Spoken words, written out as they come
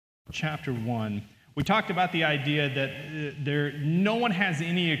chapter 1, we talked about the idea that no one has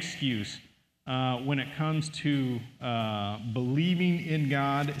any excuse when it comes to believing in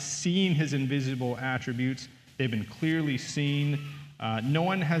God, seeing his invisible attributes. They've been clearly seen. No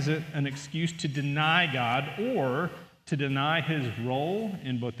one has an excuse to deny God or to deny his role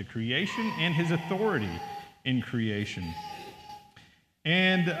in both the creation and his authority in creation.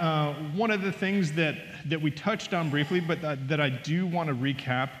 And one of the things that we touched on briefly, but that I do want to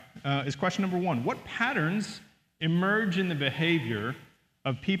recap, is question number 1. What patterns emerge in the behavior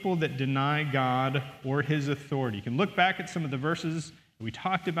of people that deny God or his authority? You can look back at some of the verses. We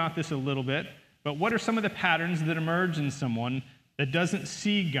talked about this a little bit, but what are some of the patterns that emerge in someone that doesn't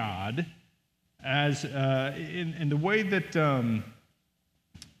see God as, in the way that,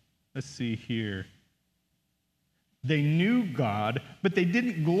 let's see here, they knew God, but they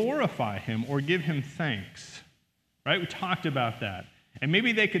didn't glorify him or give him thanks, right? We talked about that. And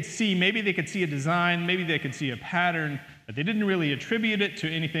maybe they could see a design, maybe they could see a pattern, but they didn't really attribute it to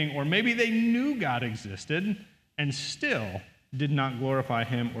anything, or maybe they knew God existed and still did not glorify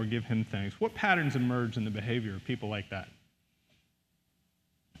him or give him thanks. What patterns emerge in the behavior of people like that?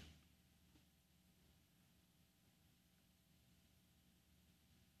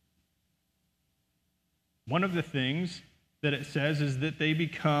 One of the things that it says is that they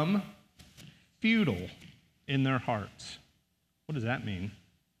become futile in their hearts. What does that mean?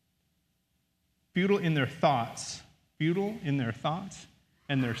 Futile in their thoughts. Futile in their thoughts,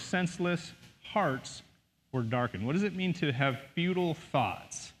 and their senseless hearts were darkened. What does it mean to have futile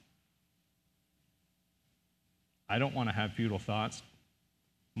thoughts? I don't want to have futile thoughts.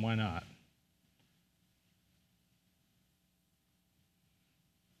 Why not?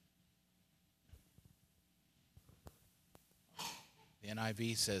 The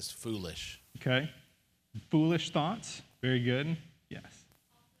NIV says foolish. Okay. Foolish thoughts. Very good. Yes.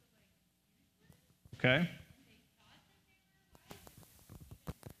 Okay.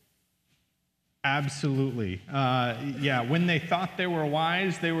 Absolutely. Yeah, when they thought they were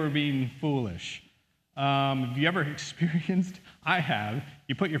wise, they were being foolish. Have you ever experienced? I have.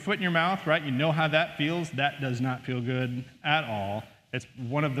 You put your foot in your mouth, right? You know how that feels. That does not feel good at all. It's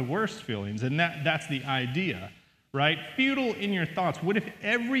one of the worst feelings, and that's the idea, right? Futile in your thoughts. What if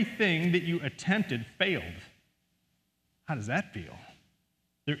everything that you attempted failed? How does that feel?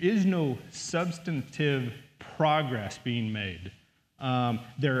 There is no substantive progress being made.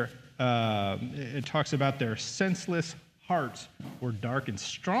 It talks about their senseless hearts were darkened.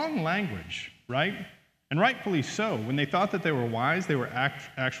 Strong language, right? And rightfully so. When they thought that they were wise, they were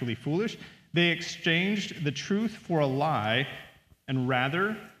actually foolish. They exchanged the truth for a lie and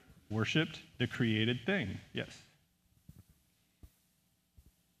rather worshiped the created thing. Yes.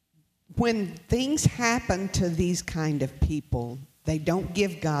 When things happen to these kind of people, they don't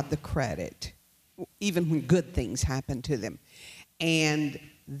give God the credit, even when good things happen to them. And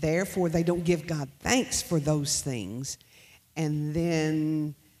therefore, they don't give God thanks for those things. And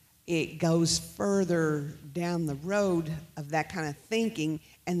then it goes further down the road of that kind of thinking,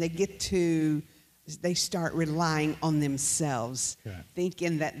 and they start relying on themselves, okay,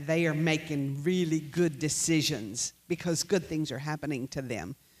 thinking that they are making really good decisions because good things are happening to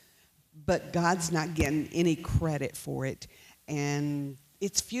them. But God's not getting any credit for it, and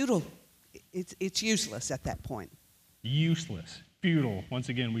it's futile. It's useless at that point. Useless. Futile. Once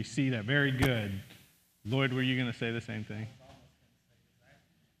again, we see that. Very good. Lloyd, were you going to say the same thing?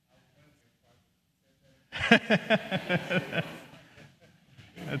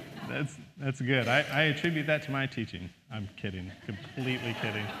 That's good. I attribute that to my teaching. I'm kidding. Completely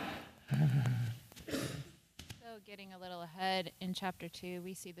kidding. So getting a little ahead, in chapter 2,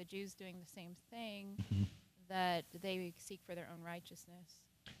 we see the Jews doing the same thing, mm-hmm, that they seek for their own righteousness.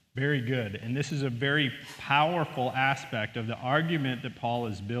 Very good. And this is a very powerful aspect of the argument that Paul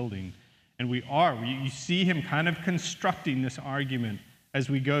is building. And you see him kind of constructing this argument as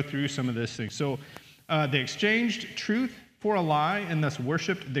we go through some of this things. So they exchanged truth for a lie and thus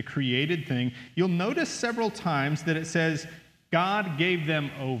worshiped the created thing. You'll notice several times that it says, God gave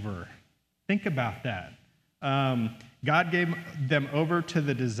them over. Think about that. God gave them over to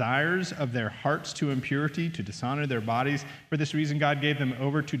the desires of their hearts to impurity, to dishonor their bodies. For this reason, God gave them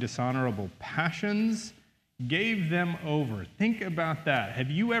over to dishonorable passions, gave them over. Think about that. Have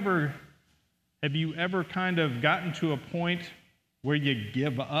you ever kind of gotten to a point where you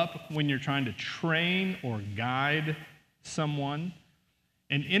give up when you're trying to train or guide someone?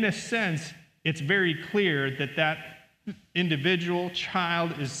 And in a sense, it's very clear that individual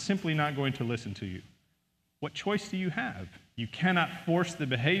child is simply not going to listen to you. What choice do you have? You cannot force the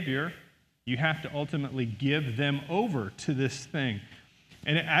behavior. You have to ultimately give them over to this thing.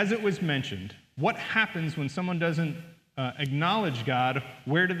 And as it was mentioned, what happens when someone doesn't acknowledge God?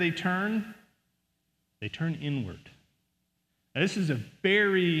 Where do they turn? They turn inward. Now, this is a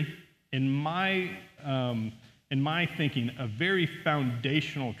very, in my thinking, a very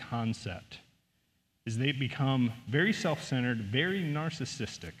foundational concept. Is they become very self-centered, very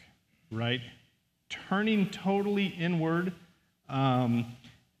narcissistic, right? Turning totally inward,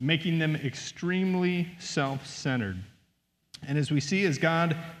 making them extremely self-centered. And as we see, as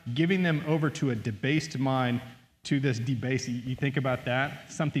God giving them over to a debased mind, to this debased, you think about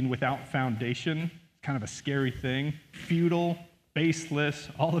that, something without foundation, kind of a scary thing, futile, baseless,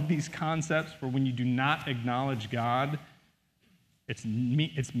 all of these concepts for when you do not acknowledge God, it's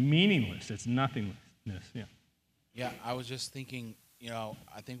meaningless, it's nothingness, yeah. Yeah, I was just thinking,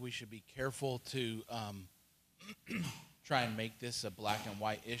 I think we should be careful to try and make this a black and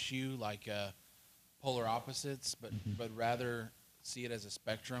white issue, like polar opposites, but rather see it as a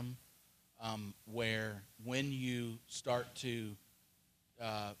spectrum where when you start to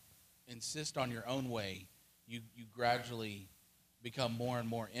insist on your own way, you gradually become more and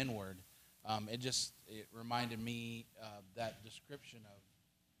more inward. It reminded me that description of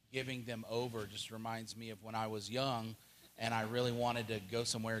giving them over just reminds me of when I was young and I really wanted to go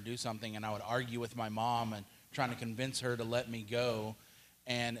somewhere or do something, and I would argue with my mom and trying to convince her to let me go.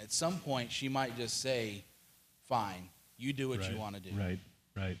 And at some point, she might just say, fine, you do what you want to do.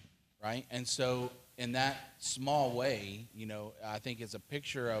 Right? And so in that small way, I think it's a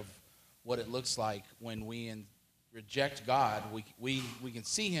picture of what it looks like when we reject God. We can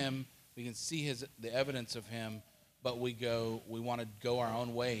see him, we can see the evidence of him, but we want to go our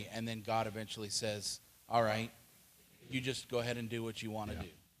own way, and then God eventually says, all right, you just go ahead and do what you want to do.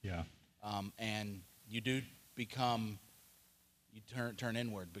 Yeah. And you do turn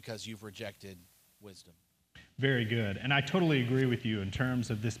inward because you've rejected wisdom. Very good. And I totally agree with you in terms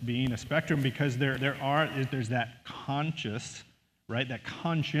of this being a spectrum, because there's that conscience, right? That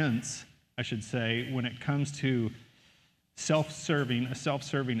conscience, I should say, when it comes to a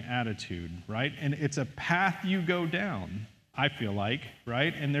self-serving attitude, right? And it's a path you go down, I feel like,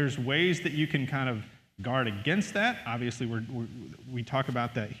 right? And there's ways that you can kind of guard against that. Obviously, we talk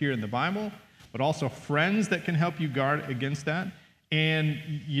about that here in the Bible, but also friends that can help you guard against that. And,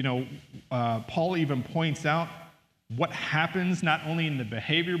 Paul even points out what happens not only in the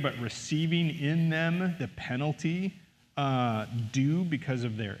behavior, but receiving in them the penalty due because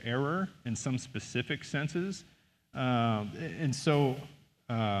of their error in some specific senses. And so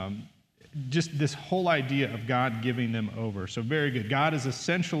just this whole idea of God giving them over. So very good. God is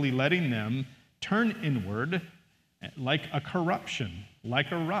essentially letting them turn inward like a corruption,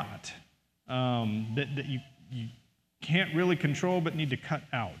 like a rot that you can't really control but need to cut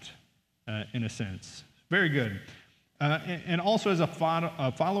out in a sense. Very good. And also as a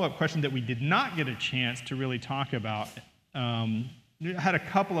follow-up question that we did not get a chance to really talk about, had a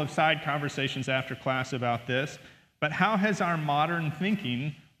couple of side conversations after class about this, but how has our modern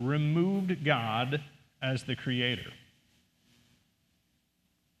thinking removed God as the creator?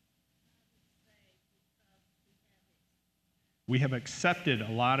 We have accepted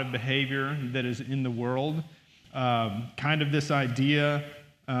a lot of behavior that is in the world, kind of this idea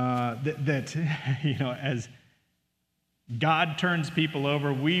that as God turns people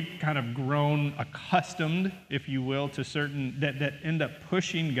over, we've kind of grown accustomed, if you will, to certain that end up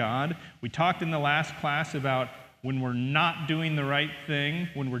pushing God. We talked in the last class about when we're not doing the right thing,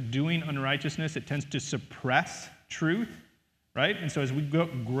 when we're doing unrighteousness, it tends to suppress truth, right? And so as we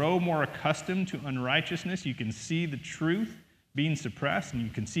grow more accustomed to unrighteousness, you can see the truth being suppressed, and you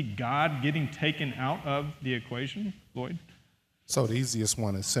can see God getting taken out of the equation. Lloyd? So the easiest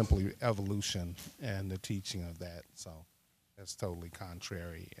one is simply evolution and the teaching of that. So that's totally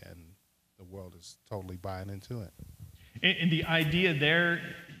contrary, and the world is totally buying into it. And the idea there,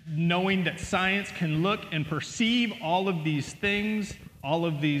 knowing that science can look and perceive all of these things, all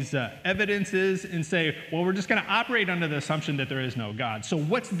of these evidences, and say, well, we're just going to operate under the assumption that there is no God. So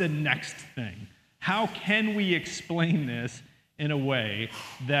what's the next thing? How can we explain this in a way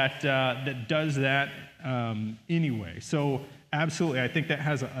that does that anyway? So absolutely, I think that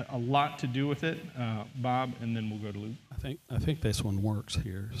has a lot to do with it. Bob, and then we'll go to Luke. I think this one works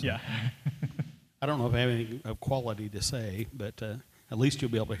here. So. Yeah. I don't know if I have anything of quality to say, but at least you'll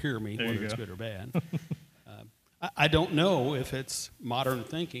be able to hear me, whether it's good or bad. I don't know if it's modern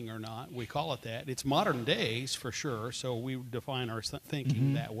thinking or not. We call it that. It's modern days for sure, so we define our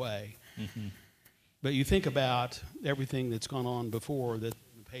thinking that way. Mm-hmm. But you think about everything that's gone on before the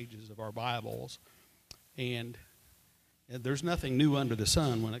pages of our Bibles, and there's nothing new under the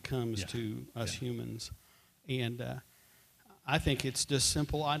sun when it comes to us humans. And I think it's just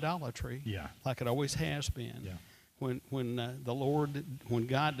simple idolatry, Yeah. like it always has been. Yeah. When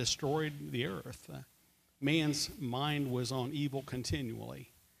God destroyed the earth, man's mind was on evil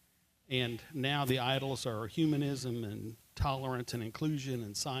continually. And now the idols are humanism and tolerance and inclusion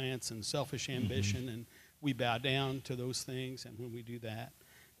and science and selfish ambition, and we bow down to those things. And when we do that,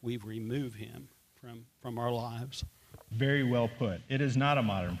 we remove him from our lives. Very well put. It is not a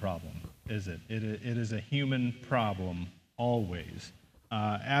modern problem, is it? It is a human problem always.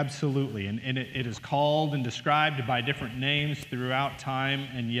 Absolutely. And it is called and described by different names throughout time,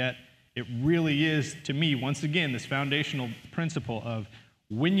 and yet it really is, to me, once again, this foundational principle of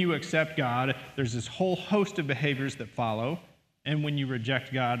when you accept God, there's this whole host of behaviors that follow, and when you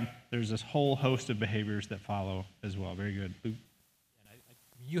reject God, there's this whole host of behaviors that follow as well. Very good. Luke?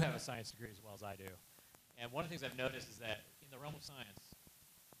 And you have a science degree as well as I do. And one of the things I've noticed is that in the realm of science,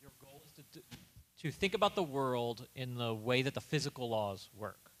 your goal is to think about the world in the way that the physical laws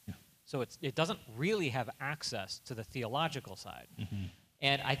work. Yeah. So it doesn't really have access to the theological side. Mm-hmm.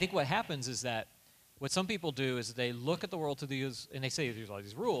 And I think what happens is that what some people do is they look at the world through these, and they say there's all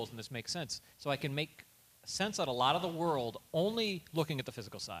these rules, and this makes sense. So I can make sense out a lot of the world only looking at the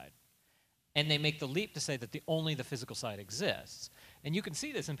physical side. And they make the leap to say that only the physical side exists. And you can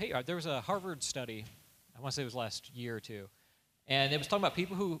see this in paper. There was a Harvard study, I want to say it was last year or two, and it was talking about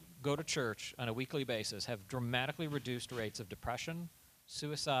people who go to church on a weekly basis have dramatically reduced rates of depression,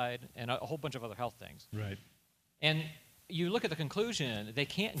 suicide, and a whole bunch of other health things. Right. And you look at the conclusion, they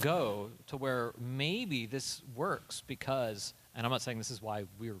can't go to where maybe this works because, and I'm not saying this is why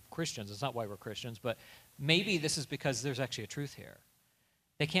we're Christians, it's not why we're Christians, but maybe this is because there's actually a truth here.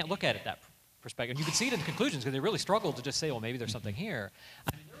 They can't look at it that perspective. And you can see it in the conclusions because they really struggle to just say, well, maybe there's something here.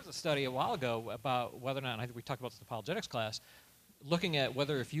 I mean, there was a study a while ago about whether or not, and I think we talked about this in the apologetics class, looking at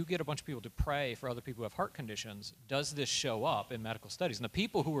whether if you get a bunch of people to pray for other people who have heart conditions, does this show up in medical studies? And the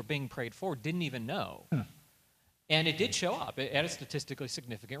people who were being prayed for didn't even know. Huh. And it did show up at a statistically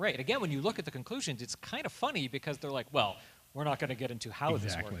significant rate. Again, when you look at the conclusions, it's kind of funny because they're like, well, we're not going to get into how this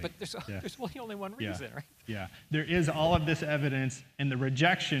Exactly. works. But there's really only one reason, right? Yeah. There is all of this evidence, and the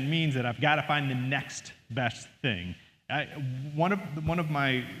rejection means that I've got to find the next best thing. One of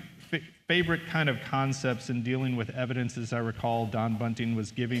my favorite kind of concepts in dealing with evidence, as I recall, Don Bunting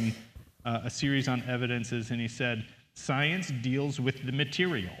was giving a series on evidences, and he said, science deals with the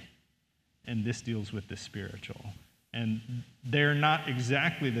material, and this deals with the spiritual. And they're not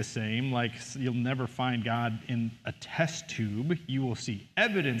exactly the same. Like, you'll never find God in a test tube. You will see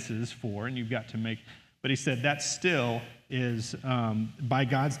evidences for, and you've got to make. But he said that still is by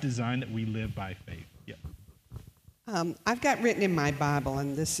God's design that we live by faith. Yeah. I've got written in my Bible,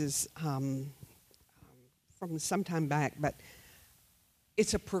 and this is from some time back, but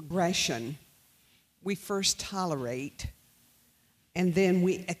it's a progression. We first tolerate, and then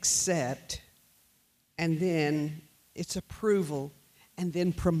we accept, and then it's approval, and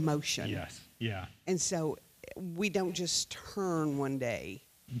then promotion. Yes. Yeah. And so we don't just turn one day.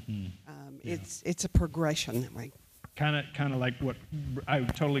 Mm-hmm. It's a progression that way. Kind of like what I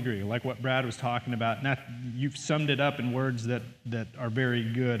totally agree. Like what Brad was talking about. You've summed it up in words that are very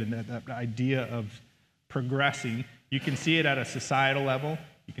good, and that idea of progressing. You can see it at a societal level.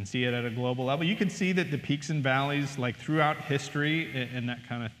 You can see it at a global level. You can see that the peaks and valleys, like throughout history, and that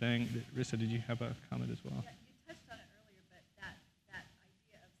kind of thing. Rissa, did you have a comment as well? Yeah, you touched on it earlier, but that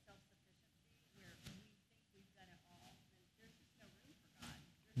idea of self-sufficiency, where we think we've done it all, and there's just no room for God.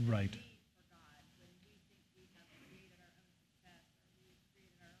 There's Right. no need for God when we think we have created our own success, or we've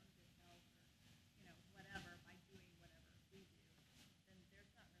created our own good health, or whatever by doing whatever we do. Then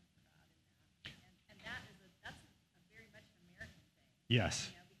there's not room for God in that, and that's a very much an American thing. Yes.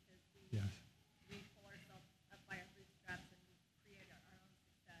 Because Yes. we pull ourselves up by our bootstraps and we create our own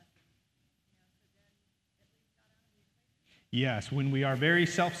success, and so then it leaves God out of the equation. Yes, when we are very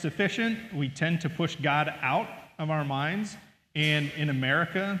self-sufficient, we tend to push God out of our minds. And in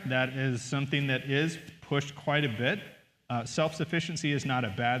America, that is something that is pushed quite a bit. Self-sufficiency is not a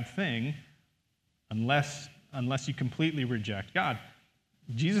bad thing unless you completely reject God.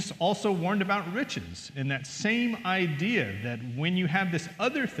 Jesus also warned about riches and that same idea that when you have this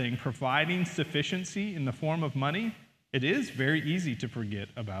other thing providing sufficiency in the form of money, it is very easy to forget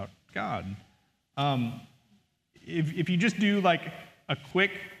about God. If you just do like a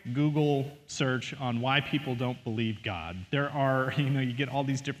quick Google search on why people don't believe God, there are, you get all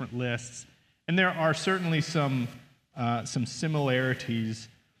these different lists, and there are certainly some similarities.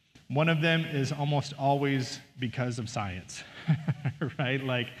 One of them is almost always because of science, right?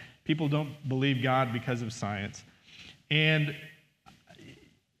 Like, people don't believe God because of science. And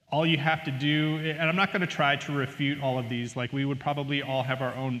all you have to do, and I'm not going to try to refute all of these, like we would probably all have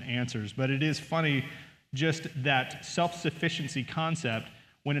our own answers, but it is funny just that self-sufficiency concept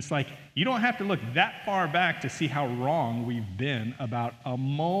when it's like you don't have to look that far back to see how wrong we've been about a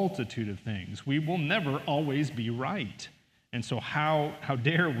multitude of things. We will never always be right. And so how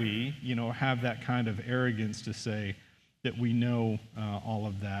dare we, have that kind of arrogance to say that we know all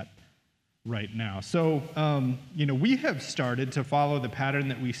of that right now. So, we have started to follow the pattern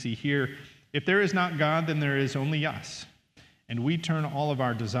that we see here. If there is not God, then there is only us. And we turn all of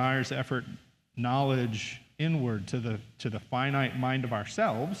our desires, effort, knowledge inward to the finite mind of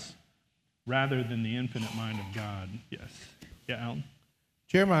ourselves rather than the infinite mind of God. Yes. Yeah, Alan?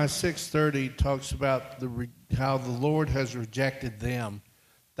 Jeremiah 6:30 talks about how the Lord has rejected them.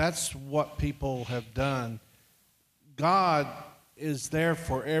 That's what people have done. God is there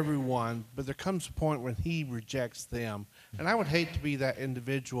for everyone, but there comes a point when he rejects them. And I would hate to be that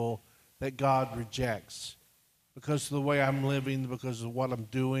individual that God rejects because of the way I'm living, because of what I'm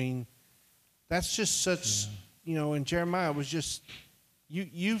doing. That's just such, in Jeremiah, it was just,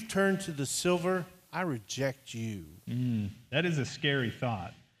 you've turned to the silver, I reject you. That is a scary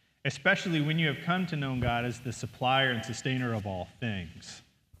thought, especially when you have come to know God as the supplier and sustainer of all things,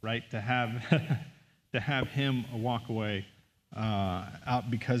 right? To have him walk away out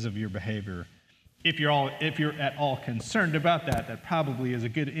because of your behavior. If you're at all concerned about that, that probably is a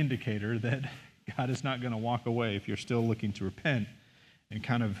good indicator that God is not going to walk away if you're still looking to repent and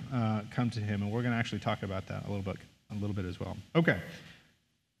kind of come to him. And we're going to actually talk about that a little bit as well. Okay.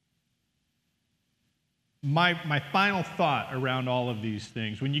 My final thought around all of these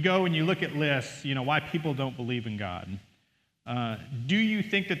things, when you go and you look at lists, why people don't believe in God, do you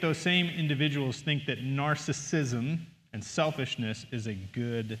think that those same individuals think that narcissism and selfishness is a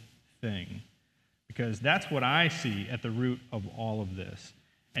good thing? Because that's what I see at the root of all of this.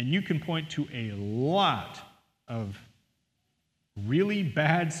 And you can point to a lot of really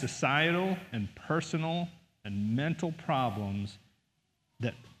bad societal and personal and mental problems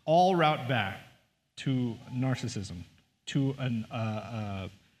that all route back to narcissism, to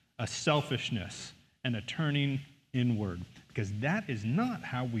a selfishness and a turning inward, because that is not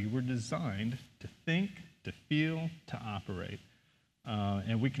how we were designed to think, to feel, to operate.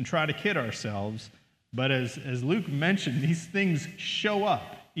 And we can try to kid ourselves, but as Luke mentioned, these things show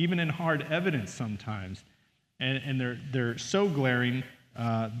up, even in hard evidence sometimes, and they're so glaring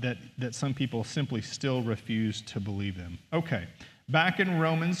that some people simply still refuse to believe them. Okay, back in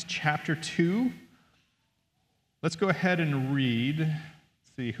Romans chapter 2, let's go ahead and read.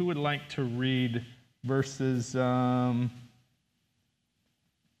 Let's see, who would like to read verses...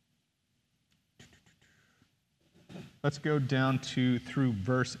 Let's go down through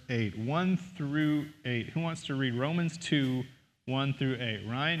verse 8, 1 through 8. Who wants to read Romans 2, 1 through 8?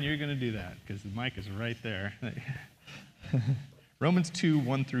 Ryan, you're going to do that because the mic is right there. Romans 2,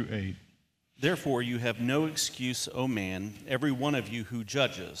 1 through 8. Therefore you have no excuse, O man, every one of you who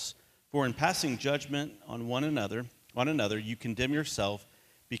judges. For in passing judgment on one another, you condemn yourself,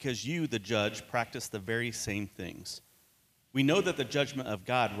 because you, the judge, practice the very same things. We know that the judgment of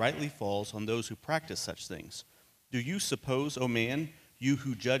God rightly falls on those who practice such things. Do you suppose, O man, you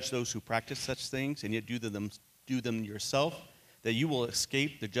who judge those who practice such things, and yet do them yourself, that you will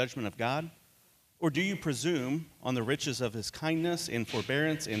escape the judgment of God? Or do you presume on the riches of his kindness and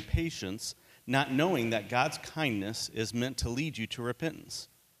forbearance and patience, not knowing that God's kindness is meant to lead you to repentance?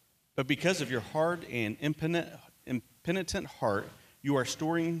 But because of your hard and impenitent heart, you are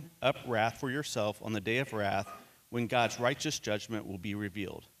storing up wrath for yourself on the day of wrath, when God's righteous judgment will be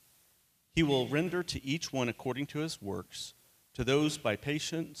revealed. He will render to each one according to his works, to those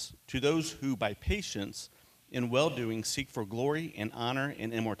who by patience in well-doing seek for glory and honor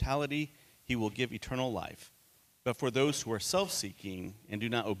and immortality, he will give eternal life. But for those who are self-seeking and do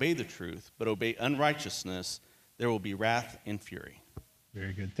not obey the truth, but obey unrighteousness, there will be wrath and fury.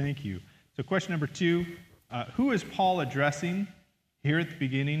 Very good, thank you. So question number 2, who is Paul addressing here at the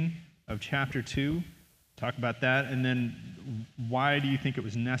beginning of chapter 2? Talk about that, and then why do you think it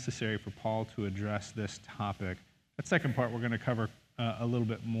was necessary for Paul to address this topic? That second part we're going to cover a little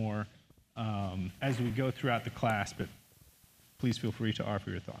bit more as we go throughout the class, but please feel free to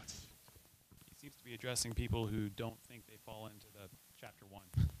offer your thoughts. He seems to be addressing people who don't think they fall into the chapter 1.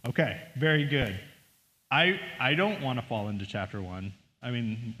 Okay, very good. I don't want to fall into chapter 1. I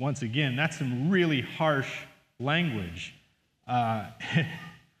mean, once again, that's some really harsh language.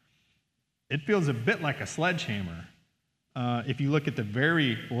 It feels a bit like a sledgehammer. If you look at the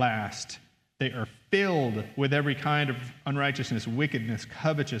very last, they are filled with every kind of unrighteousness, wickedness,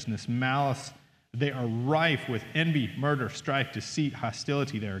 covetousness, malice, They are rife with envy, murder, strife, deceit,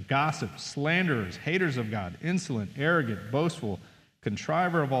 hostility. They are gossips, slanderers, haters of God, insolent, arrogant, boastful,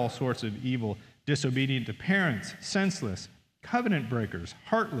 contriver of all sorts of evil, disobedient to parents, senseless, covenant breakers,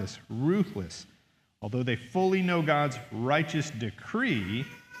 heartless, ruthless. Although they fully know God's righteous decree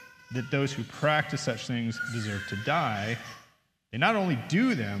that those who practice such things deserve to die, they not only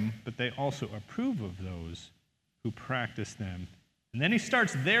do them, but they also approve of those who practice them. And then he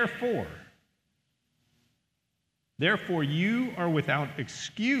starts, therefore you are without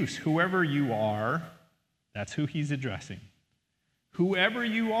excuse, whoever you are. That's who he's addressing. Whoever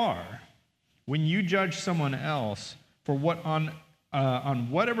you are, when you judge someone else, for what on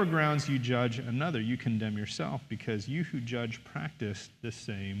whatever grounds you judge another, you condemn yourself, because you who judge practice the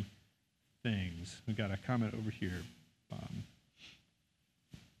same things. We've got a comment over here, Bob.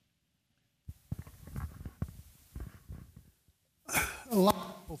 A lot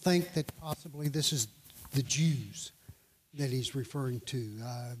of people think that possibly this is the Jews that he's referring to.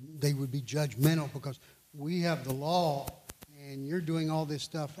 They would be judgmental because we have the law and you're doing all this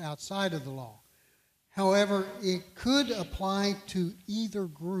stuff outside of the law. However, it could apply to either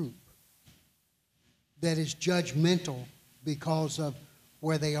group that is judgmental because of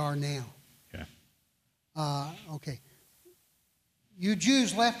where they are now. Yeah. Okay. You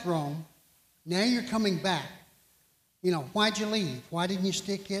Jews left Rome. Now you're coming back. Why'd you leave? Why didn't you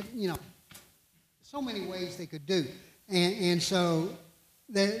stick it? So many ways they could do. And so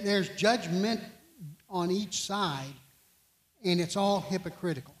there's judgment on each side, and it's all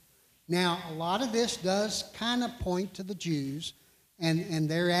hypocritical. Now, a lot of this does kind of point to the Jews and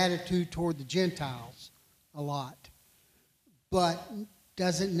their attitude toward the Gentiles a lot, but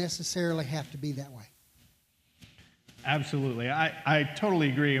doesn't necessarily have to be that way. Absolutely. I totally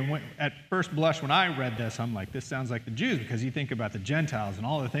agree. And at first blush, when I read this, I'm like, this sounds like the Jews, because you think about the Gentiles and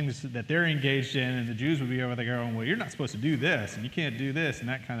all the things that they're engaged in, and the Jews would be over there going, well, you're not supposed to do this, and you can't do this, and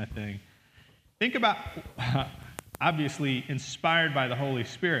that kind of thing. Think about, obviously inspired by the Holy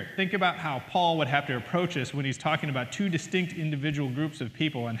Spirit, think about how Paul would have to approach us when he's talking about two distinct individual groups of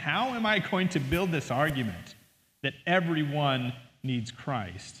people, and how am I going to build this argument that everyone needs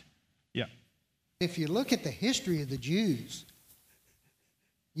Christ? Yeah. If you look at the history of the Jews,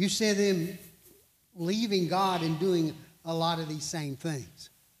 you see them leaving God and doing a lot of these same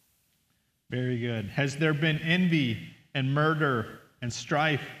things. Very good. Has there been envy and murder and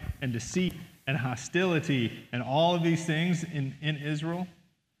strife and deceit and hostility and all of these things in Israel?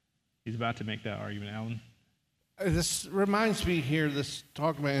 He's about to make that argument, Alan. This reminds me here, this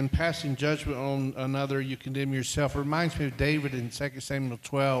talk about in passing judgment on another, you condemn yourself. It reminds me of David in 2 Samuel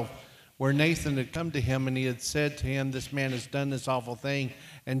 12, where Nathan had come to him and he had said to him, this man has done this awful thing.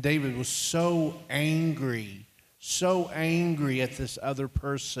 And David was so angry at this other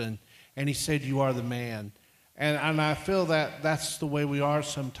person. And he said, you are the man. And I feel that that's the way we are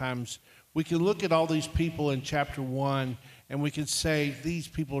sometimes. We can look at all these people in chapter 1 and we can say, these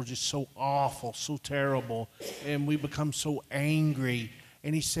people are just so awful, so terrible. And we become so angry.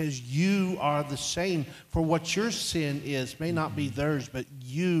 And he says, you are the same. For what your sin is may not be theirs, but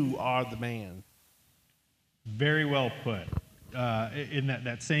you are the man. Very well put. In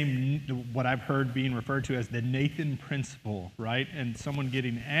that same, what I've heard being referred to as the Nathan principle, right? And someone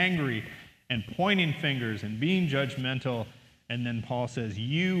getting angry and pointing fingers and being judgmental. And then Paul says,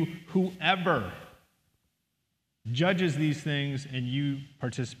 you, whoever judges these things, and you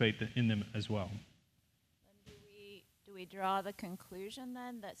participate in them as well. Do we draw the conclusion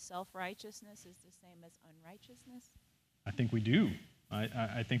then that self-righteousness is the same as unrighteousness? I think we do.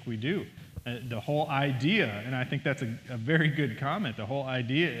 I think we do. The whole idea, and I think that's a very good comment, the whole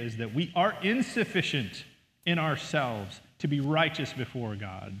idea is that we are insufficient in ourselves to be righteous before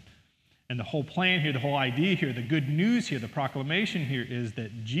God. And the whole plan here, the whole idea here, the good news here, the proclamation here is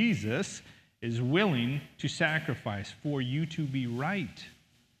that Jesus is willing to sacrifice for you to be right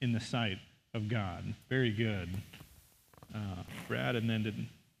in the sight of God. Very good. Brad, and then did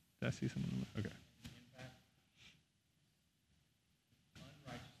I see someone? Okay. In fact,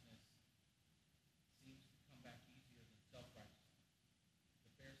 unrighteousness seems to come back easier than self-righteousness.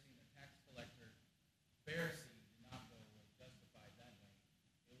 The Pharisee and the tax collector, Pharisee did not go away justified that way.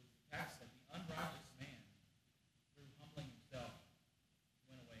 It was the tax that the unrighteous man, through humbling himself,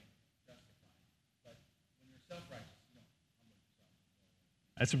 went away justified. But when you're self-righteous, you don't humble yourself.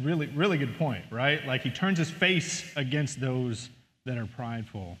 That's a really, really good point, right? Like he turns his face against those that are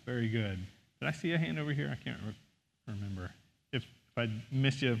prideful. Very good. Did I see a hand over here? I can't remember. If I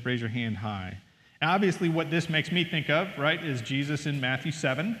missed you, raise your hand high. And obviously what this makes me think of, right, is Jesus in Matthew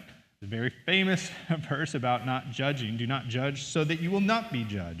 7, the very famous verse about not judging. Do not judge so that you will not be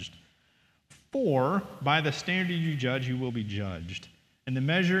judged. For by the standard you judge, you will be judged, and the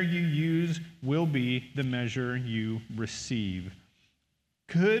measure you use will be the measure you receive.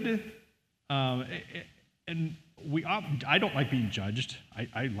 I don't like being judged.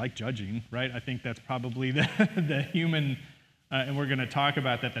 I like judging, right? I think that's probably the human, and we're going to talk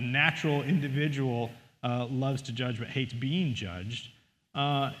about that. The natural individual loves to judge but hates being judged.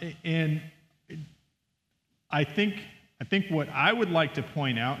 And I think what I would like to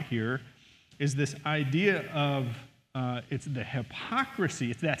point out here is this idea of it's the hypocrisy,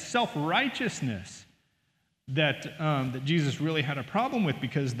 it's that self-righteousness that Jesus really had a problem with,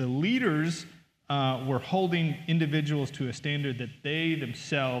 because the leaders were holding individuals to a standard that they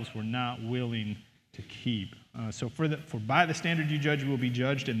themselves were not willing to keep. So for by the standard you judge, you will be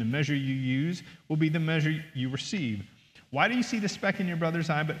judged, and the measure you use will be the measure you receive. Why do you see the speck in your brother's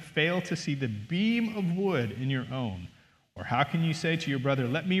eye but fail to see the beam of wood in your own? Or how can you say to your brother,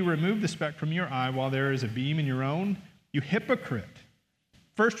 let me remove the speck from your eye while there is a beam in your own? You hypocrite.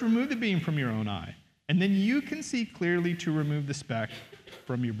 First remove the beam from your own eye, and then you can see clearly to remove the speck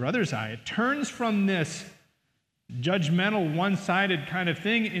from your brother's eye. It turns from this judgmental, one-sided kind of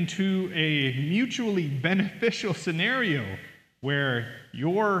thing into a mutually beneficial scenario where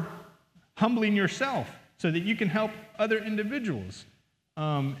you're humbling yourself so that you can help other individuals.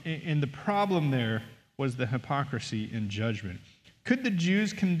 And the problem there was the hypocrisy in judgment. Could the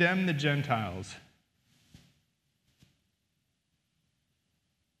Jews condemn the Gentiles?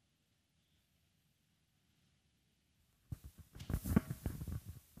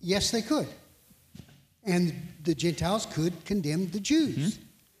 Yes, they could. And the Gentiles could condemn the Jews.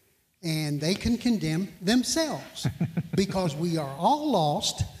 And they can condemn themselves because we are all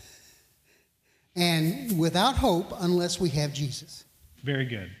lost and without hope unless we have Jesus. Very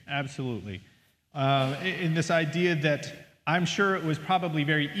good. Absolutely. In this idea that I'm sure it was probably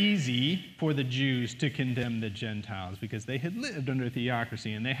very easy for the Jews to condemn the Gentiles because they had lived under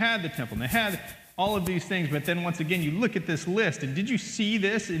theocracy and they had the temple and they had all of these things. But then once again, you look at this list, and did you see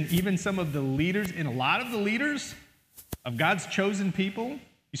this in even some of the leaders, in a lot of the leaders of God's chosen people?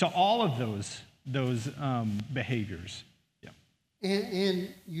 You saw all of those behaviors. Yeah. And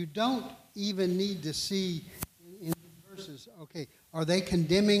you don't even need to see in these verses, okay, are they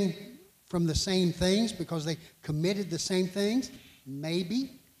condemning from the same things because they committed the same things?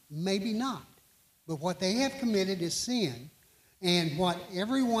 Maybe, maybe not. But what they have committed is sin. And what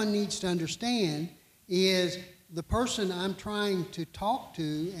everyone needs to understand is the person I'm trying to talk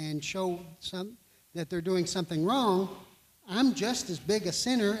to and show that they're doing something wrong, I'm just as big a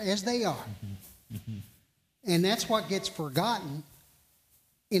sinner as they are. And that's what gets forgotten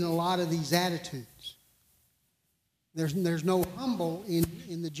in a lot of these attitudes. There's no humble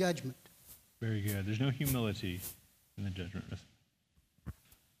in the judgment. Very good. There's no humility in the judgment.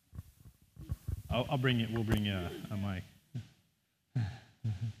 We'll bring you a mic.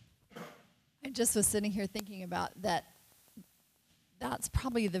 I just was sitting here thinking about that. That's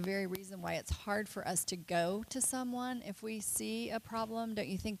probably the very reason why it's hard for us to go to someone if we see a problem. Don't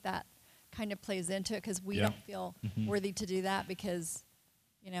you think that kind of plays into it? Because we don't feel worthy to do that because,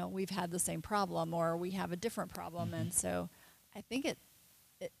 we've had the same problem or we have a different problem. And so I think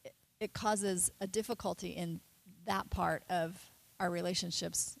it causes a difficulty in that part of our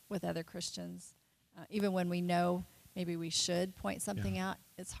relationships with other Christians. Even when we know maybe we should point something out,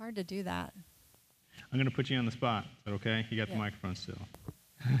 it's hard to do that. I'm going to put you on the spot. Is that okay? You got the microphone still.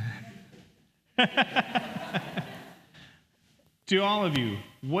 To all of you,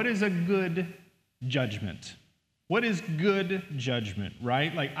 what is a good judgment? What is good judgment,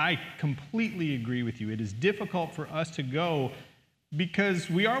 right? Like, I completely agree with you. It is difficult for us to go because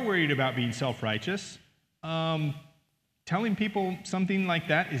we are worried about being self-righteous. Telling people something like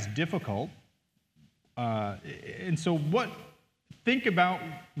that is difficult. And so think about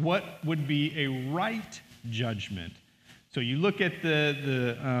what would be a right judgment. So you look at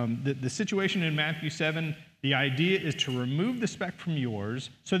the situation in Matthew 7, the idea is to remove the speck from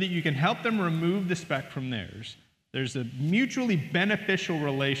yours so that you can help them remove the speck from theirs. There's a mutually beneficial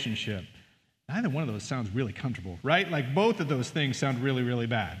relationship. Neither one of those sounds really comfortable, right? Like both of those things sound really, really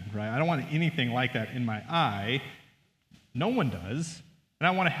bad, right? I don't want anything like that in my eye. No one does. And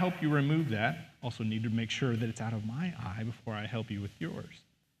I want to help you remove that. Also need to make sure that it's out of my eye before I help you with yours.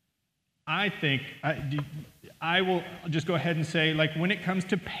 I think I will just go ahead and say, like, when it comes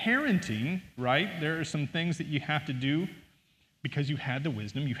to parenting, right, there are some things that you have to do because you had the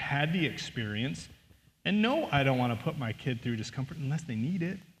wisdom, you had the experience. And no, I don't want to put my kid through discomfort unless they need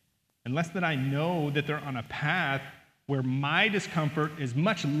it, unless that I know that they're on a path where my discomfort is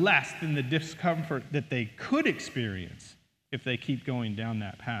much less than the discomfort that they could experience if they keep going down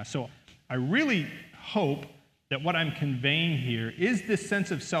that path. So I really hope that what I'm conveying here is this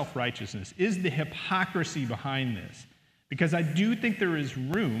sense of self-righteousness, is the hypocrisy behind this. Because I do think there is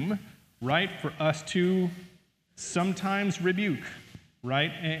room, right, for us to sometimes rebuke,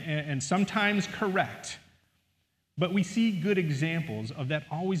 right, and sometimes correct. But we see good examples of that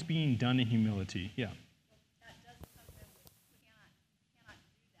always being done in humility. Yeah. That does something we cannot do that with someone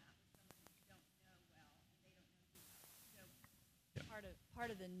you don't know well and they don't know you. So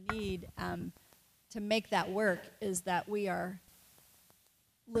Part of the need to make that work is that we are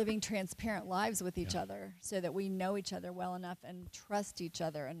living transparent lives with each other so that we know each other well enough and trust each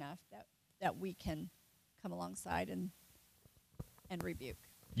other enough that we can come alongside and rebuke.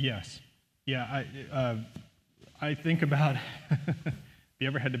 Yes. Yeah, I think about, have you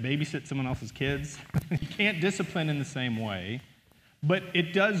ever had to babysit someone else's kids? You can't discipline in the same way, but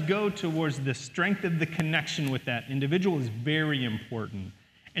it does go towards the strength of the connection with that individual is very important.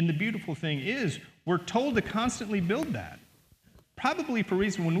 And the beautiful thing is, we're told to constantly build that. Probably for a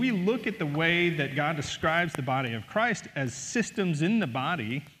reason, when we look at the way that God describes the body of Christ as systems in the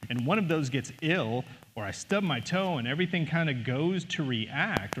body, and one of those gets ill, or I stub my toe and everything kind of goes to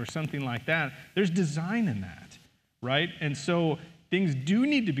react, or something like that, there's design in that, right? And so things do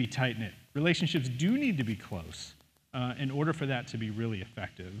need to be tight-knit. Relationships do need to be close in order for that to be really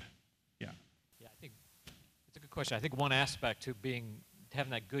effective. Yeah. Yeah, I think it's a good question. I think one aspect to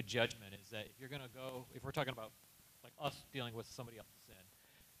having that good judgment is that if you're going to go, if we're talking about like us dealing with somebody else's sin,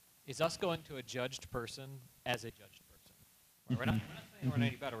 is us going to a judged person as a judged person. Right? We're not saying we're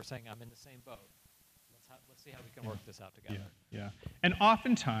any better. We're saying I'm in the same boat. Let's see how we can work this out together. Yeah. And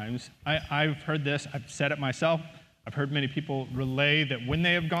oftentimes, I've heard this, I've said it myself, I've heard many people relay that when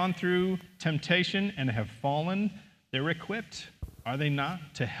they have gone through temptation and have fallen, they're equipped, are they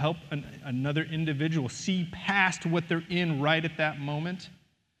not, to help another individual see past what they're in right at that moment,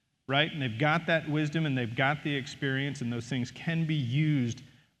 right? And they've got that wisdom and they've got the experience, and those things can be used.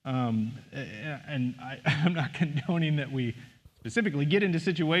 And I'm not condoning that we specifically get into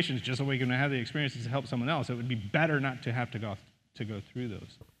situations just so we can have the experiences to help someone else. It would be better not to have to go through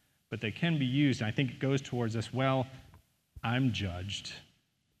those. But they can be used, and I think it goes towards this, well, I'm judged,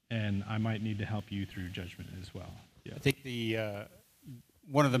 and I might need to help you through judgment as well. Yeah. I think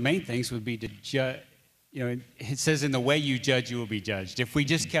one of the main things would be to judge. You know, it says, in the way you judge, you will be judged. If we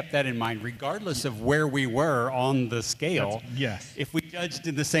just kept that in mind, regardless of where we were on the scale, yes. If we judged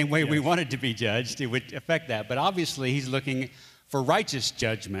in the same way we wanted to be judged, it would affect that. But obviously, he's looking for righteous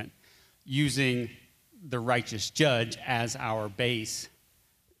judgment, using the righteous judge as our base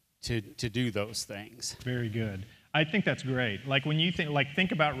to do those things. Very good. I think that's great. Like when you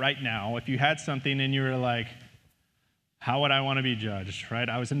think about right now, if you had something and you were like, how would I want to be judged, right?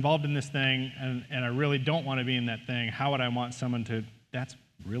 I was involved in this thing, and I really don't want to be in that thing. How would I want someone to, that's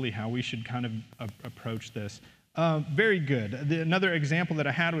really how we should kind of approach this. Very good. Another example that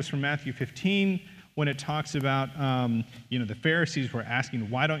I had was from Matthew 15, when it talks about, the Pharisees were asking,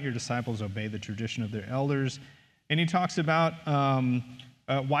 why don't your disciples obey the tradition of their elders? And he talks about,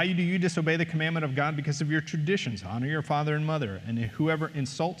 why do you disobey the commandment of God? Because of your traditions. Honor your father and mother. And whoever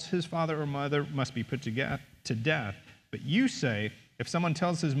insults his father or mother must be put to death. But you say, if someone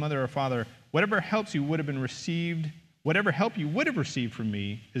tells his mother or father, whatever help you would have received from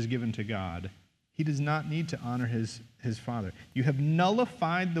me is given to God, he does not need to honor his father. You have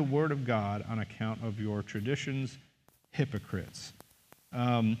nullified the word of God on account of your traditions, hypocrites.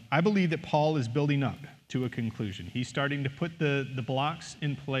 I believe that Paul is building up to a conclusion. He's starting to put the blocks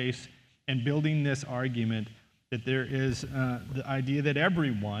in place and building this argument that there is the idea that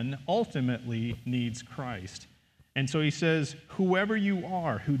everyone ultimately needs Christ. And so he says, whoever you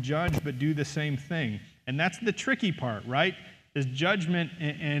are who judge but do the same thing. And that's the tricky part, right? Is judgment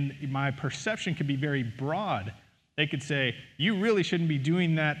and my perception could be very broad. They could say, you really shouldn't be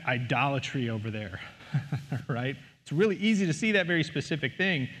doing that idolatry over there, right? It's really easy to see that very specific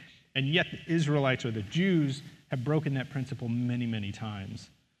thing, and yet the Israelites or the Jews have broken that principle many, many times.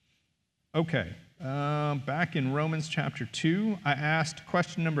 Okay, back in Romans chapter 2, I asked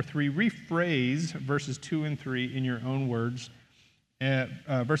question number 3, rephrase verses 2 and 3 in your own words.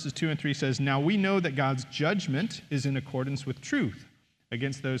 Verses 2 and 3 says, now we know that God's judgment is in accordance with truth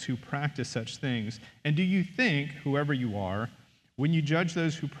against those who practice such things. And do you think, whoever you are, when you judge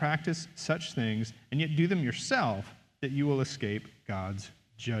those who practice such things and yet do them yourself, that you will escape God's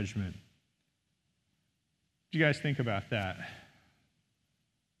judgment? What do you guys think about that?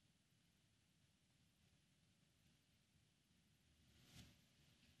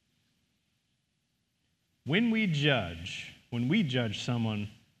 When we judge someone,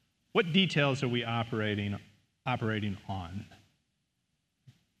 what details are we operating on?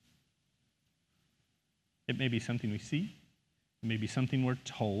 It may be something we see. It may be something we're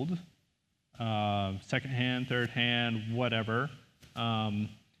told, secondhand, third hand, whatever. And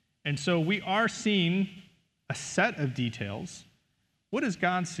so we are seeing a set of details. What does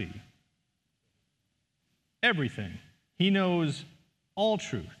God see? Everything. He knows all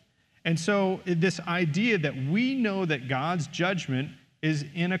truth. And so this idea that we know that God's judgment is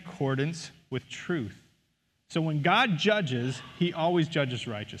in accordance with truth. So when God judges, he always judges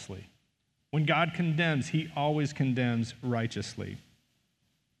righteously. When God condemns, he always condemns righteously.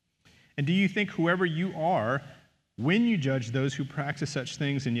 And do you think whoever you are, when you judge those who practice such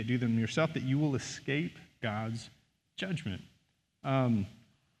things and yet do them yourself, that you will escape God's judgment?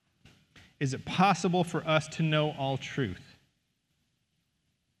 Is it possible for us to know all truth?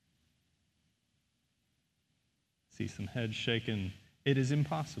 See some heads shaking. It is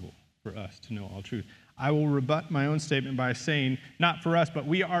impossible for us to know all truth. I will rebut my own statement by saying, not for us, but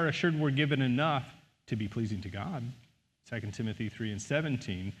we are assured we're given enough to be pleasing to God. 2 Timothy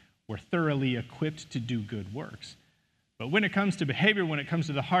 3:17, we're thoroughly equipped to do good works. But when it comes to behavior, when it comes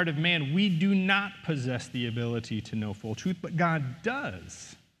to the heart of man, we do not possess the ability to know full truth, but God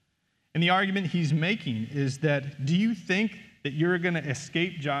does. And the argument he's making is that, do you think that you're going to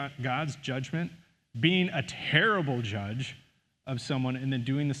escape God's judgment, being a terrible judge of someone, and then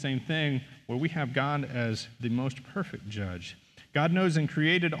doing the same thing where we have God as the most perfect judge? God knows and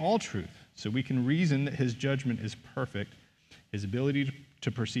created all truth, so we can reason that his judgment is perfect. His ability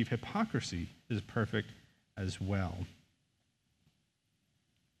to perceive hypocrisy is perfect as well.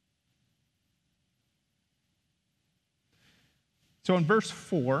 So in verse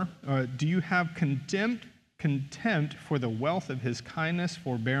 4, do you have contempt for the wealth of his kindness,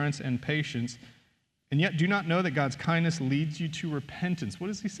 forbearance, and patience, and yet do not know that God's kindness leads you to repentance?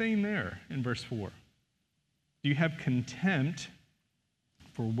 What is he saying there in verse 4? Do you have contempt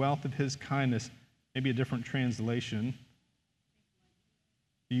for wealth of his kindness? Maybe a different translation.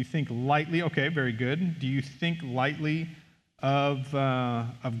 Do you think lightly? Okay, very good. Do you think lightly of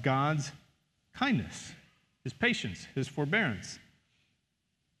God's kindness, his patience, his forbearance?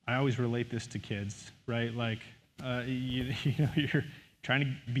 I always relate this to kids, right? Like, you're trying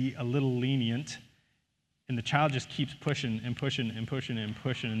to be a little lenient, and the child just keeps pushing and pushing and pushing and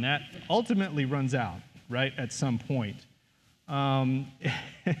pushing, and that ultimately runs out, right, at some point.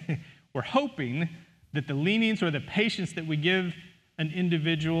 We're hoping that the lenience or the patience that we give an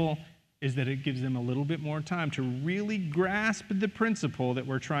individual is that it gives them a little bit more time to really grasp the principle that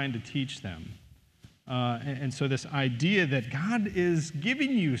we're trying to teach them. And so this idea that God is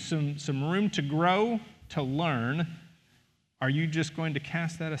giving you some room to grow, to learn, are you just going to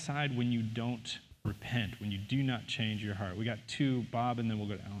cast that aside when you don't repent, when you do not change your heart? We got two, Bob, and then we'll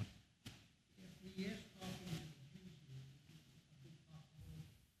go to Alan.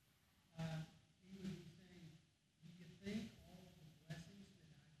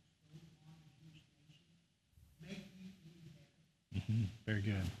 Very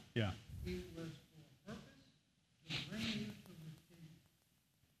good. Yeah. It was for a purpose to bring you to repentance.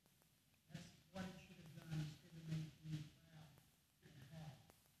 That's what it should have done instead of making you proud and hard.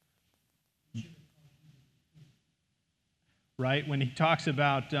 It should have caused you to repent. Right? When he talks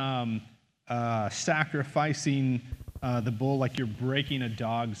about sacrificing the bull like you're breaking a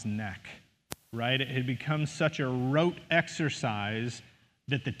dog's neck, right? It had become such a rote exercise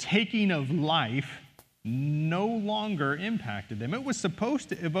that the taking of life no longer impacted them. It was supposed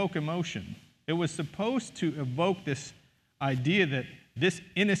to evoke emotion. It was supposed to evoke this idea that this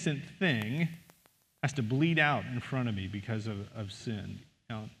innocent thing has to bleed out in front of me because of sin.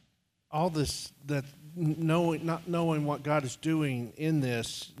 All this, that not knowing what God is doing in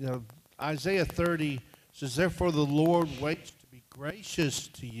this, Isaiah 30 says, therefore the Lord waits to be gracious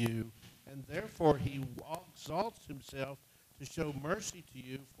to you, and therefore he exalts himself to show mercy to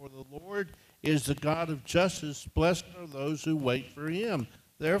you, for the Lord is the God of justice. Blessed are those who wait for him.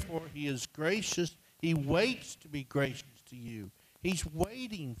 Therefore, he is gracious. He waits to be gracious to you. He's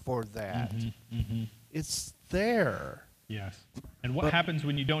waiting for that. Mm-hmm, mm-hmm. It's there. Yes. And what happens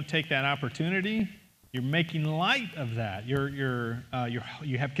when you don't take that opportunity? You're making light of that. You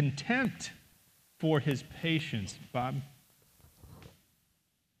have contempt for his patience. Bob?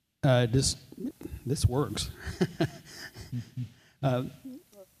 This works.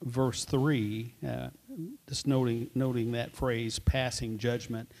 Verse 3, just noting that phrase, passing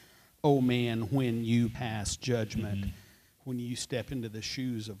judgment. Oh man, when you pass judgment, when you step into the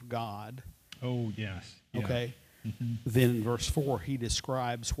shoes of God. Oh, yes. Yeah. Okay? Mm-hmm. Then in verse 4, he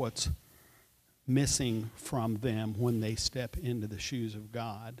describes what's missing from them when they step into the shoes of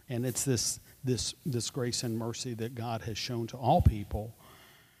God. And it's this grace and mercy that God has shown to all people.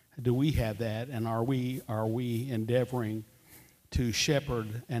 Do we have that, and are we endeavoring to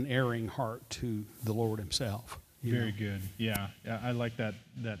shepherd an erring heart to the Lord Himself? Very good. Yeah, I like that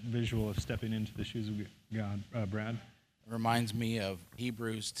visual of stepping into the shoes of God. Brad? It reminds me of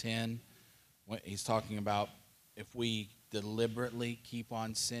Hebrews 10, when he's talking about if we deliberately keep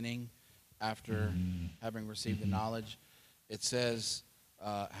on sinning after having received the knowledge. It says,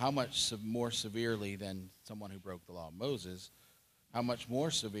 how much more severely than someone who broke the law of Moses, how much more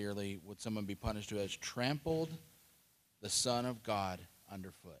severely would someone be punished who has trampled the Son of God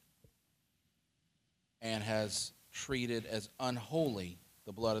underfoot and has treated as unholy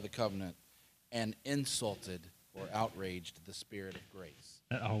the blood of the covenant and insulted or outraged the Spirit of grace.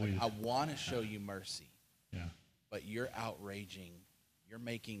 That always, I want to show you mercy, yeah, but you're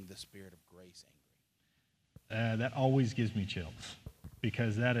making the Spirit of grace angry. That always gives me chills,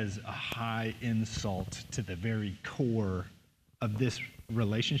 because that is a high insult to the very core of this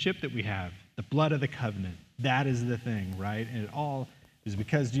relationship that we have. The blood of the covenant, that is the thing, right? And it all is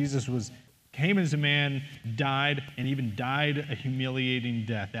because Jesus came as a man, died, and even died a humiliating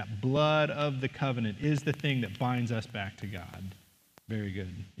death. That blood of the covenant is the thing that binds us back to God. Very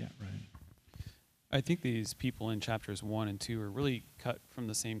good. Yeah, Ryan. I think these people in chapters 1 and 2 are really cut from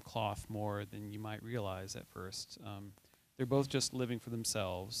the same cloth more than you might realize at first. They're both just living for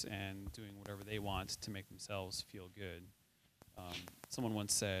themselves and doing whatever they want to make themselves feel good. Someone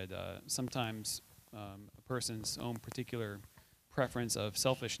once said, sometimes a person's own particular preference of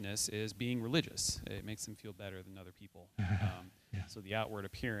selfishness is being religious. It makes them feel better than other people. So the outward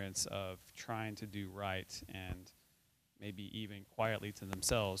appearance of trying to do right and maybe even quietly to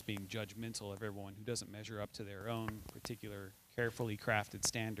themselves being judgmental of everyone who doesn't measure up to their own particular carefully crafted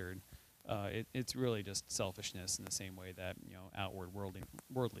standard, it's really just selfishness in the same way that outward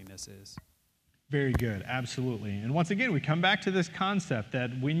worldliness is. Very good, absolutely. And once again, we come back to this concept that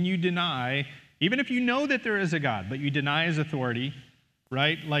when you deny, even if you know that there is a God, but you deny His authority,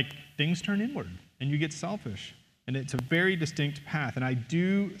 right? Like, things turn inward and you get selfish. And it's a very distinct path. And I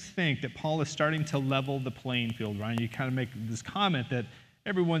do think that Paul is starting to level the playing field, Ryan. You kind of make this comment that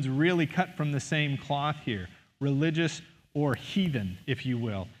everyone's really cut from the same cloth here, religious or heathen, if you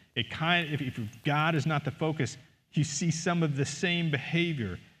will. If God is not the focus, you see some of the same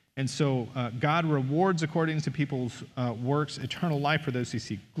behavior. And so God rewards according to people's works eternal life for those who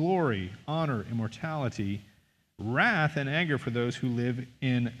seek glory, honor, immortality, wrath, and anger for those who live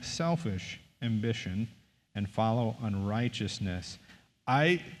in selfish ambition and follow unrighteousness.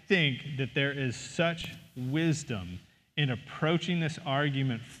 I think that there is such wisdom in approaching this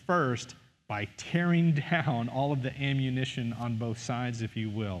argument first by tearing down all of the ammunition on both sides, if you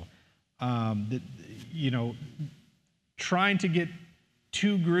will. Trying to get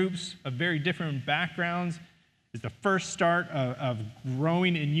two groups of very different backgrounds is the first start of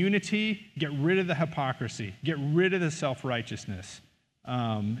growing in unity. Get rid of the hypocrisy. Get rid of the self-righteousness.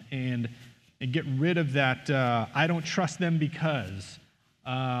 And get rid of that, I don't trust them because,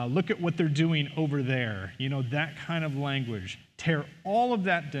 look at what they're doing over there. That kind of language. Tear all of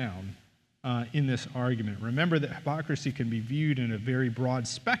that down in this argument. Remember that hypocrisy can be viewed in a very broad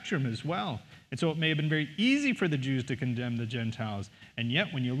spectrum as well. And so it may have been very easy for the Jews to condemn the Gentiles. And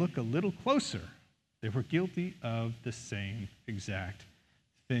yet, when you look a little closer, they were guilty of the same exact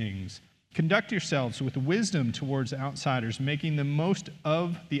things. Conduct yourselves with wisdom towards outsiders, making the most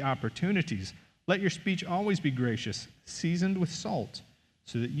of the opportunities. Let your speech always be gracious, seasoned with salt,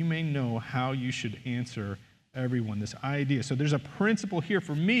 so that you may know how you should answer everyone. This idea. So there's a principle here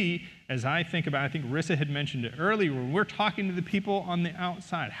for me as I think about, I think Rissa had mentioned it earlier, when we're talking to the people on the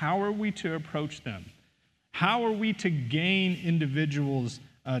outside, how are we to approach them? How are we to gain individuals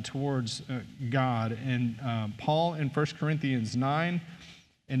towards God? And Paul in 1 Corinthians 9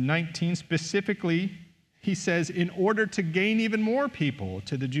 and 19 specifically, he says, in order to gain even more people,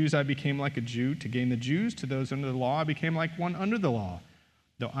 to the Jews I became like a Jew, to gain the Jews, to those under the law I became like one under the law,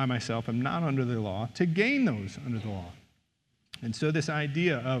 though I myself am not under the law, to gain those under the law. And so this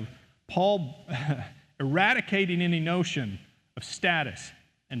idea of Paul eradicating any notion of status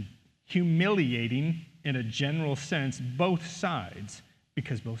and humiliating, in a general sense, both sides,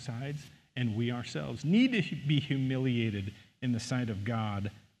 because both sides and we ourselves need to be humiliated in the sight of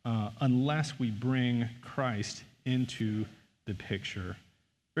God unless we bring Christ into the picture.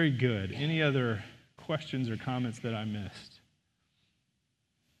 Very good. Any other questions or comments that I missed?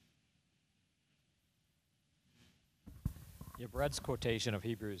 Yeah, Brad's quotation of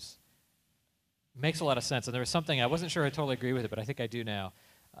Hebrews makes a lot of sense. And there was something, I wasn't sure I totally agree with it, but I think I do now.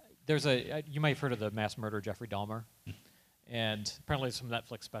 You might have heard of the mass murderer Jeffrey Dahmer. And apparently there's some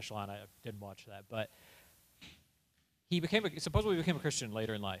Netflix special on it. I didn't watch that. But he supposedly became a Christian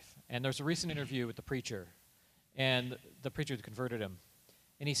later in life. And there's a recent interview with the preacher, and the preacher converted him.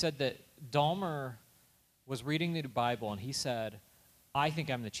 And he said that Dahmer was reading the Bible, and he said, I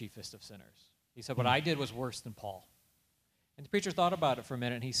think I'm the chiefest of sinners. He said, what I did was worse than Paul. And the preacher thought about it for a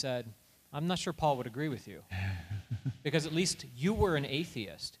minute, and he said, I'm not sure Paul would agree with you. Because at least you were an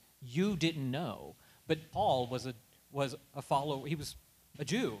atheist. You didn't know. But Paul was a follower. He was a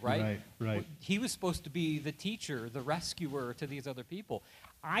Jew, right? Right. He was supposed to be the teacher, the rescuer to these other people.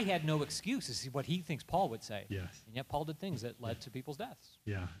 I had no excuse to see what he thinks Paul would say. Yes. And yet Paul did things that led to people's deaths.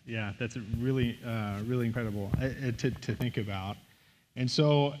 Yeah, that's really, really incredible to think about. And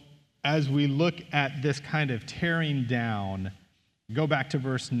so as we look at this kind of tearing down, go back to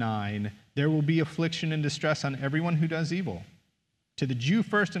verse 9, there will be affliction and distress on everyone who does evil, to the Jew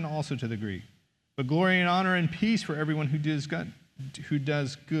first and also to the Greek. But glory and honor and peace for everyone who does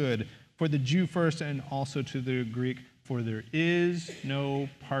good, for the Jew first and also to the Greek, for there is no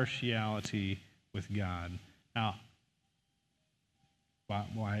partiality with God. Now,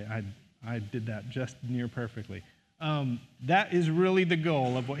 I did that just near perfectly. That is really the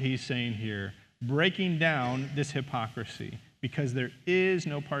goal of what he's saying here, breaking down this hypocrisy, because there is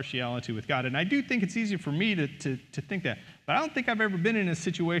no partiality with God. And I do think it's easy for me to think that, but I don't think I've ever been in a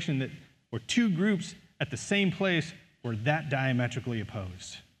situation where two groups at the same place were that diametrically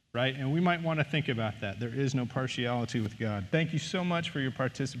opposed, right? And we might want to think about that. There is no partiality with God. Thank you so much for your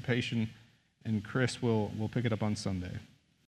participation, and Chris will pick it up on Sunday.